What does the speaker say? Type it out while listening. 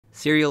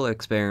Serial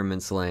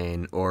Experiments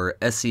Lain, or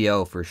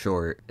SEL for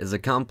short, is a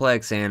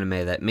complex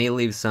anime that may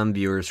leave some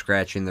viewers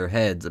scratching their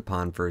heads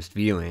upon first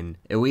viewing.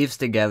 It weaves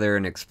together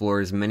and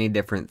explores many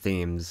different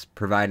themes,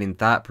 providing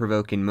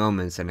thought-provoking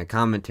moments and a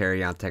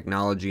commentary on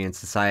technology and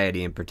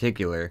society in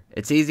particular.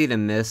 It's easy to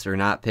miss or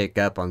not pick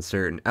up on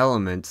certain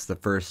elements the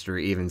first or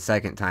even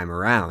second time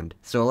around,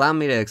 so allow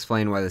me to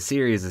explain why the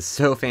series is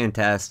so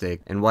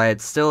fantastic and why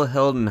it's still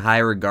held in high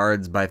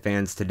regards by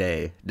fans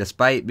today,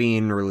 despite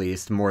being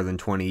released more than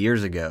 20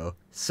 years ago.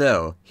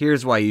 So,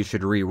 here's why you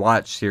should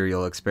re-watch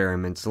Serial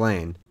Experiments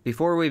Lain.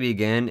 Before we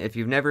begin, if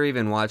you've never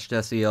even watched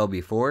SEL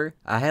before,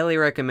 I highly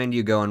recommend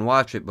you go and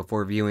watch it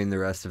before viewing the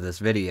rest of this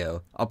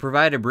video. I'll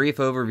provide a brief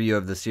overview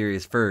of the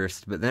series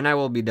first, but then I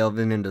will be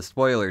delving into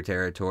spoiler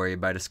territory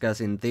by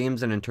discussing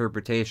themes and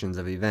interpretations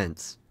of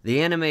events.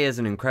 The anime is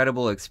an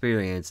incredible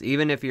experience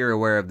even if you're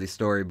aware of the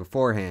story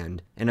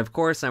beforehand, and of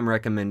course I'm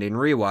recommending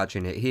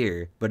rewatching it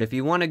here, but if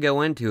you want to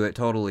go into it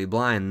totally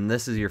blind, then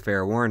this is your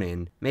fair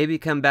warning. Maybe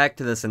come back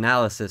to this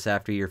analysis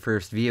after your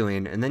first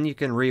viewing, and then you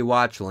can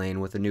rewatch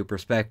Lain with a new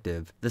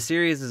perspective. The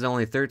series is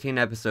only 13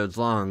 episodes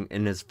long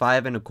and is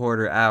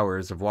 5¼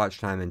 hours of watch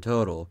time in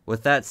total.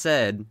 With that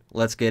said,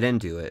 let's get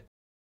into it.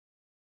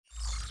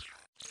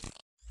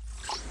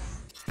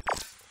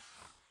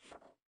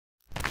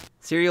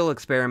 Serial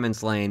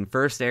Experiments Lain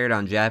first aired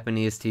on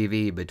Japanese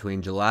TV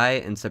between July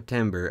and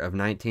September of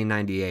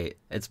 1998.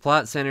 Its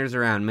plot centers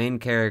around main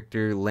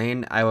character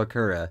Lain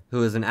Iwakura,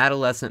 who is an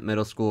adolescent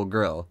middle school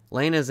girl.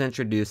 Lain is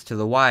introduced to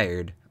The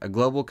Wired, a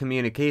global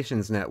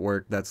communications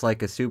network that's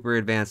like a super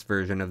advanced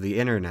version of the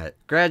internet.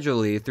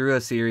 Gradually, through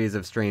a series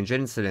of strange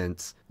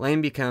incidents,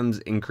 Lain becomes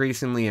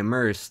increasingly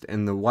immersed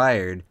in The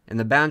Wired, and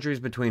the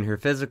boundaries between her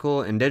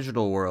physical and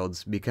digital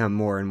worlds become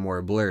more and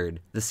more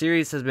blurred. The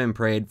series has been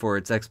praised for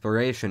its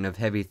exploration of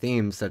heavy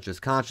themes such as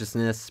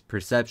consciousness,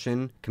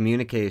 perception,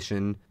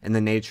 communication, and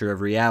the nature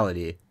of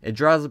reality. It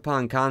draws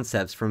upon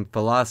concepts from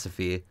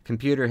philosophy,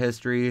 computer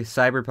history,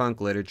 cyberpunk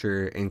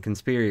literature, and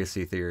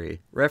conspiracy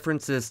theory.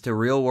 References to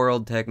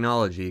real-world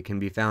technology can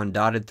be found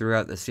dotted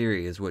throughout the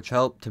series, which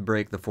help to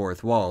break the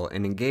fourth wall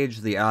and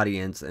engage the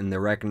audience in the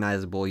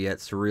recognizable yet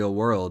surreal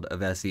world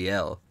of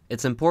SEL.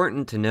 It's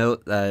important to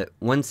note that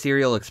when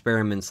Serial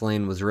Experiments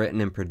Lain was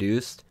written and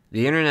produced,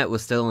 the internet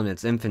was still in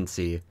its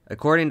infancy.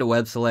 According to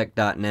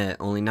webselect.net,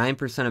 only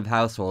 9% of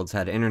households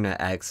had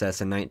internet access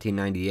in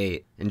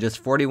 1998, and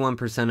just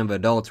 41% of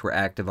adults were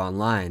active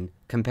online.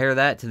 Compare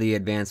that to the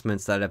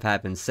advancements that have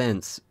happened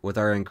since, with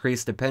our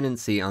increased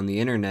dependency on the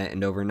internet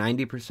and over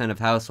 90% of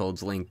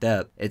households linked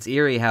up. It's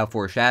eerie how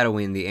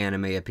foreshadowing the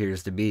anime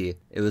appears to be.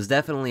 It was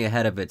definitely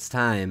ahead of its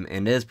time,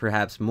 and is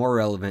perhaps more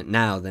relevant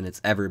now than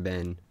it's ever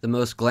been. The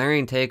most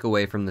glaring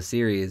takeaway from the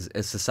series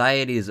is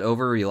society's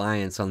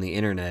over-reliance on the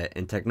internet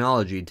and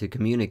technology to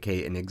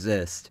communicate and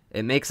exist.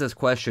 It makes us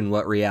question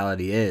what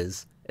reality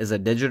is. Is a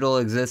digital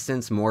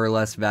existence more or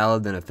less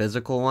valid than a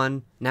physical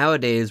one?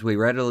 Nowadays, we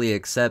readily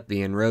accept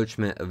the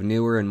encroachment of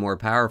newer and more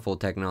powerful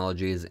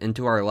technologies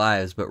into our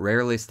lives, but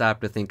rarely stop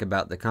to think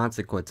about the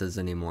consequences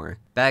anymore.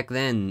 Back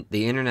then,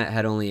 the internet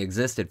had only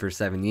existed for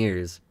 7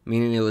 years,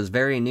 meaning it was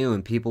very new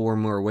and people were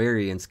more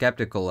wary and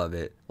skeptical of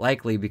it,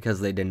 likely because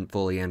they didn't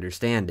fully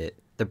understand it.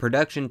 The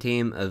production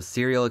team of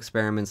Serial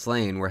Experiments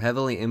Lain were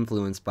heavily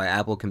influenced by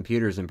Apple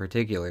computers in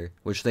particular,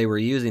 which they were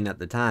using at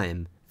the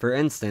time. For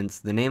instance,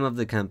 the name of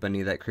the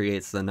company that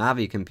creates the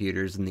Navi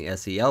computers in the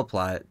SEL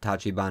plot,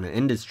 Tachibana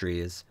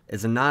Industries,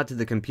 is a nod to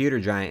the computer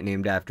giant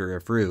named after a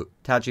fruit.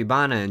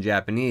 Tachibana in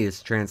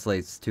Japanese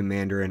translates to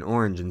Mandarin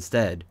orange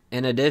instead.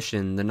 In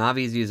addition, the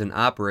Navis use an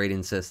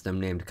operating system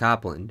named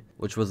Copland,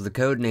 which was the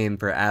code name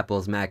for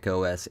Apple's Mac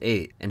OS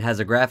 8, and has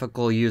a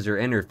graphical user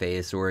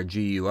interface or a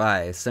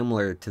GUI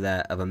similar to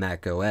that of a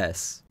Mac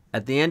OS.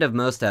 At the end of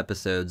most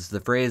episodes, the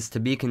phrase "to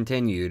be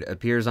continued"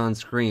 appears on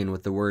screen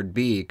with the word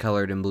B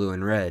colored in blue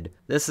and red.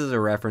 This is a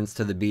reference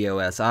to the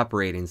BOS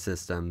operating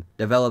system,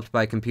 developed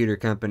by computer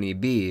company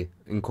B,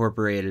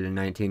 incorporated in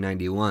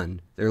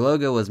 1991. Their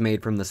logo was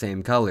made from the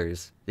same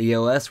colors. The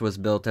OS was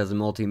built as a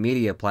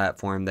multimedia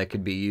platform that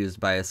could be used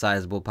by a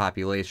sizable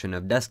population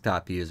of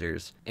desktop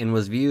users, and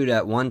was viewed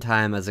at one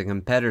time as a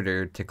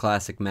competitor to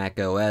classic Mac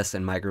OS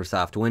and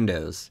Microsoft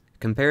Windows.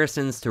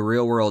 Comparisons to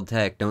real-world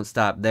tech don't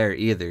stop there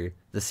either.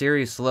 The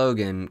series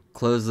slogan,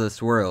 "Close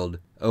this world,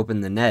 open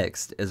the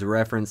next," is a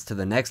reference to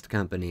the Next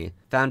company,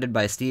 founded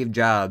by Steve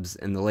Jobs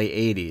in the late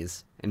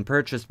 80s, and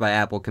purchased by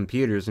Apple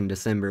Computers in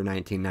December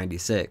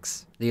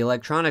 1996. The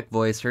electronic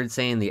voice heard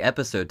saying the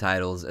episode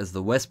titles is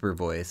the Whisper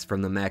voice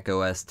from the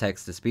macOS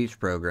text-to-speech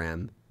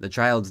program. The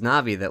child's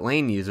Navi that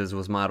Lain uses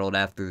was modeled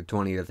after the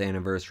 20th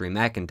anniversary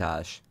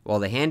Macintosh, while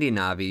the handy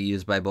Navi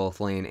used by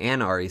both Lain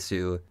and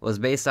Arisu was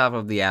based off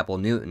of the Apple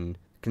Newton,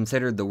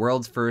 considered the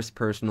world's first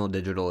personal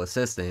digital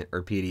assistant,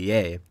 or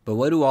PDA. But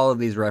what do all of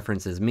these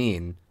references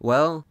mean?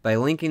 Well, by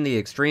linking the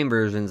extreme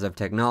versions of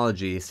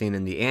technology seen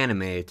in the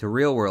anime to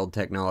real-world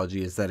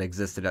technologies that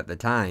existed at the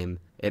time,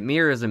 It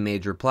mirrors a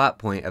major plot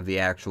point of the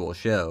actual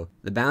show.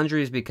 The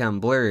boundaries become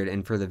blurred,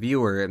 and for the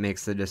viewer it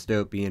makes the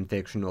dystopian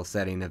fictional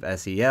setting of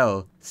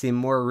SEL seem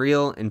more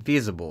real and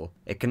feasible.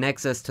 It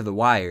connects us to the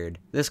wired.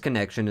 This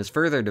connection is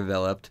further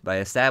developed by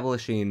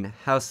establishing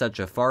how such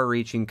a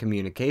far-reaching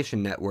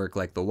communication network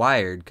like the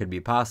wired could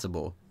be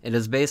possible. It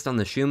is based on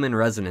the Schumann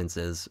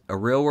resonances, a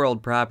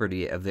real-world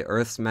property of the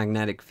Earth's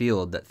magnetic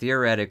field that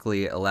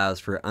theoretically allows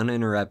for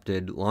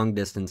uninterrupted,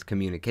 long-distance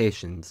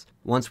communications.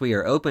 Once we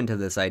are open to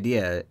this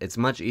idea, it's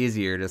much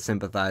easier to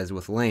sympathize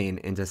with Lain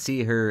and to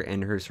see her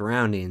and her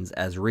surroundings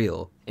as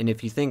real. And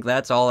if you think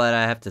that's all that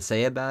I have to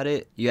say about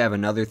it, you have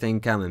another thing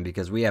coming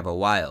because we have a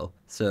while.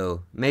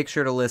 So, make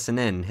sure to listen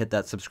in and hit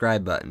that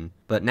subscribe button.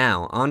 But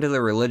now, on to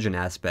the religion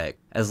aspect.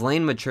 As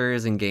Lain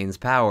matures and gains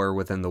power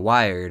within the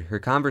wired, her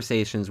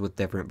conversations with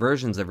different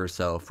versions of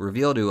herself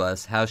reveal to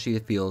us how she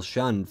feels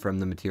shunned from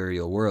the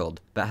material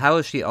world. But how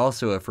is she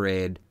also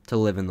afraid to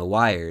live in the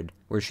wired,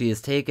 where she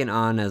is taken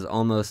on as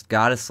almost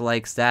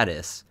goddess-like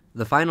status?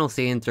 The final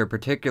scenes are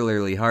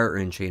particularly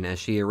heart-wrenching as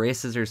she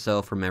erases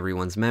herself from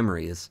everyone's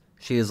memories.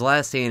 She is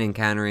last seen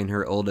encountering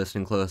her oldest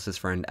and closest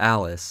friend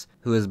Alice,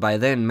 who is by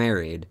then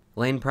married.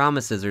 Lain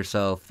promises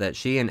herself that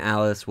she and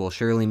Alice will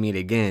surely meet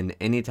again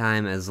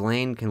anytime, as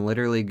Lain can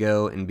literally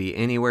go and be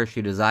anywhere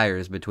she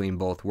desires between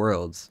both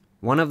worlds.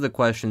 One of the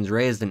questions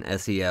raised in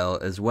SEL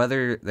is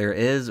whether there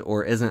is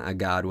or isn't a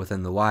god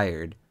within the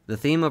wired. The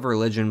theme of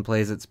religion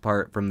plays its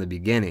part from the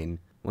beginning.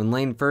 When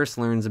Lain first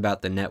learns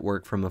about the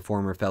network from a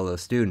former fellow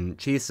student,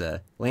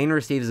 Chisa, Lain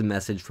receives a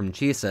message from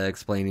Chisa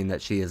explaining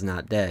that she is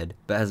not dead,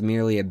 but has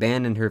merely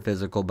abandoned her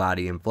physical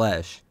body and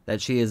flesh,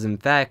 that she is in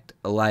fact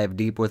alive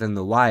deep within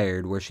the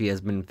wired, where she has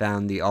been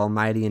found the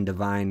almighty and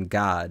divine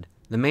God.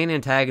 The main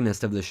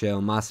antagonist of the show,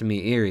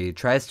 Masumi Iri,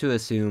 tries to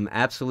assume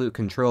absolute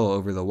control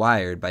over the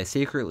wired by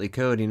secretly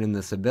coding in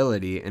this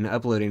ability and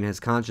uploading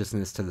his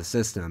consciousness to the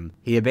system.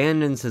 He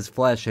abandons his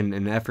flesh in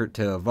an effort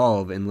to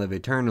evolve and live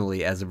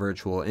eternally as a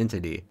virtual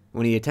entity.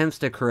 When he attempts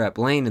to corrupt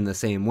Lain in the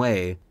same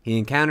way, he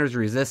encounters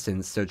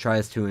resistance, so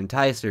tries to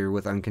entice her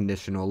with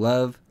unconditional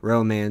love,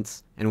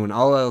 romance, and when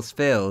all else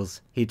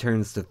fails, he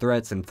turns to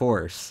threats and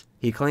force.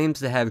 He claims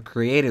to have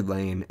created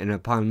Lain, and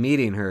upon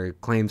meeting her,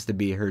 claims to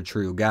be her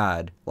true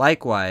god.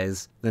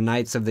 Likewise, the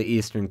Knights of the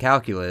Eastern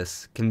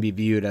Calculus can be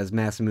viewed as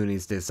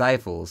Masamuni's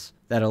disciples,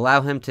 that allow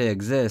him to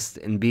exist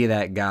and be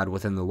that god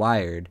within the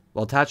wired,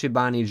 while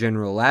Tachibana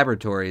General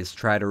Laboratories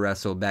try to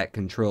wrestle back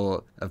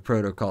control of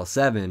Protocol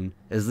 7,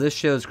 is this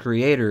show's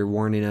creator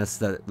warning us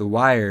that the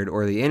wired,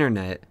 or the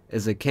internet,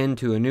 is akin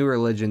to a new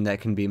religion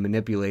that can be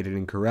manipulated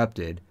and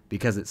corrupted,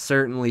 because it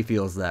certainly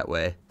feels that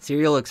way.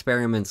 Serial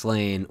Experiments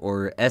Lain,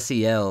 or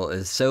SEL,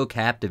 is so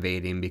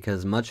captivating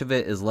because much of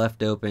it is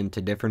left open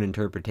to different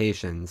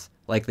interpretations.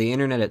 Like the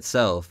internet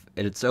itself,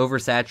 it's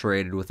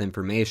oversaturated with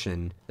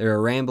information. There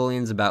are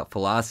ramblings about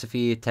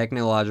philosophy,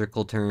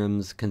 technological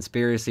terms,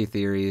 conspiracy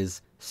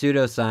theories,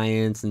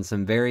 pseudoscience, and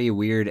some very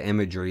weird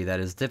imagery that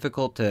is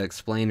difficult to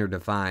explain or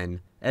define.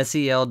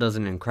 SEL does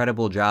an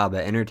incredible job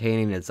at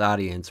entertaining its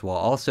audience while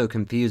also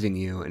confusing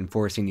you and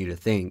forcing you to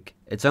think.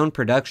 Its own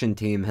production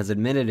team has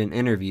admitted in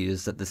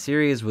interviews that the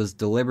series was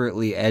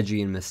deliberately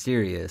edgy and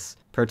mysterious,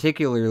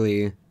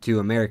 particularly to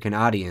American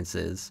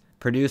audiences.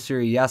 Producer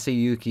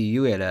Yasuyuki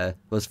Ueda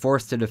was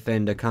forced to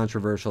defend a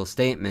controversial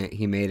statement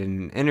he made in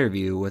an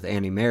interview with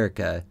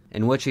Animerica,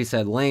 in which he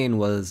said Lain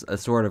was a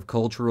sort of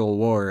cultural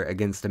war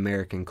against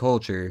American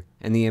culture,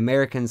 and the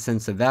American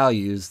sense of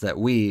values that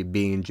we,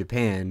 being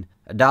Japan,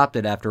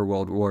 adopted after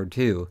World War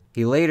II.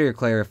 He later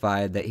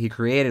clarified that he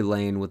created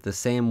Lain with the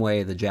same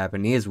way the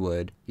Japanese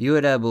would.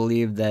 Ueda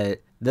believed that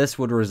this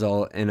would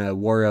result in a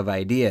war of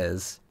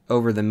ideas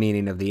over the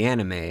meaning of the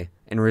anime,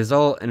 and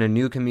result in a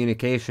new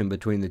communication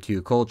between the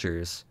two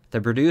cultures.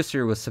 The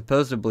producer was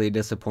supposedly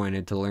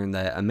disappointed to learn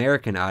that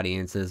American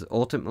audiences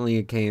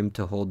ultimately came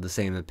to hold the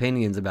same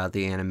opinions about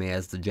the anime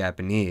as the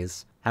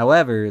Japanese.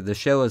 However, the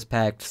show is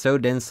packed so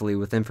densely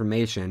with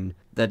information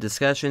that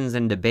discussions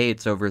and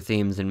debates over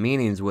themes and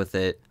meanings with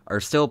it are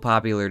still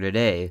popular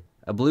today.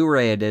 A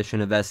Blu-ray edition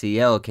of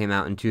SEL came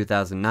out in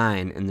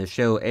 2009, and the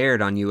show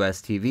aired on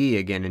US TV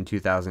again in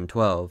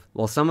 2012.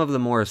 While some of the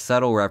more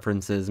subtle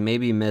references may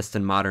be missed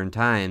in modern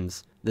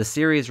times, the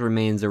series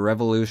remains a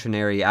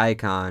revolutionary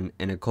icon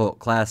and a cult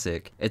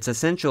classic. It's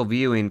essential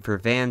viewing for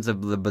fans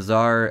of the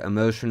bizarre,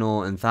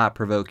 emotional, and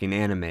thought-provoking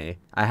anime.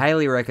 I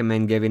highly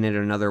recommend giving it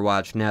another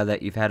watch now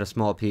that you've had a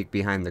small peek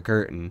behind the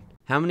curtain.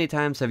 How many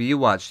times have you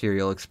watched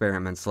Serial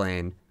Experiments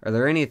Lain? Are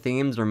there any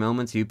themes or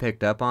moments you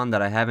picked up on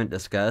that I haven't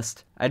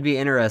discussed? I'd be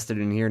interested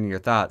in hearing your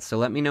thoughts, so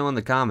let me know in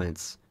the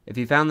comments. If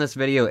you found this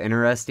video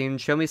interesting,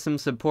 show me some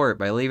support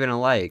by leaving a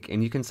like,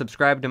 and you can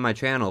subscribe to my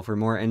channel for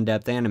more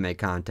in-depth anime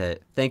content.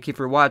 Thank you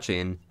for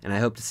watching, and I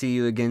hope to see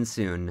you again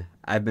soon.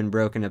 I've been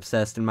broken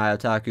obsessed in my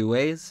otaku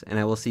ways, and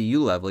I will see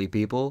you lovely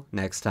people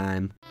next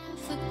time.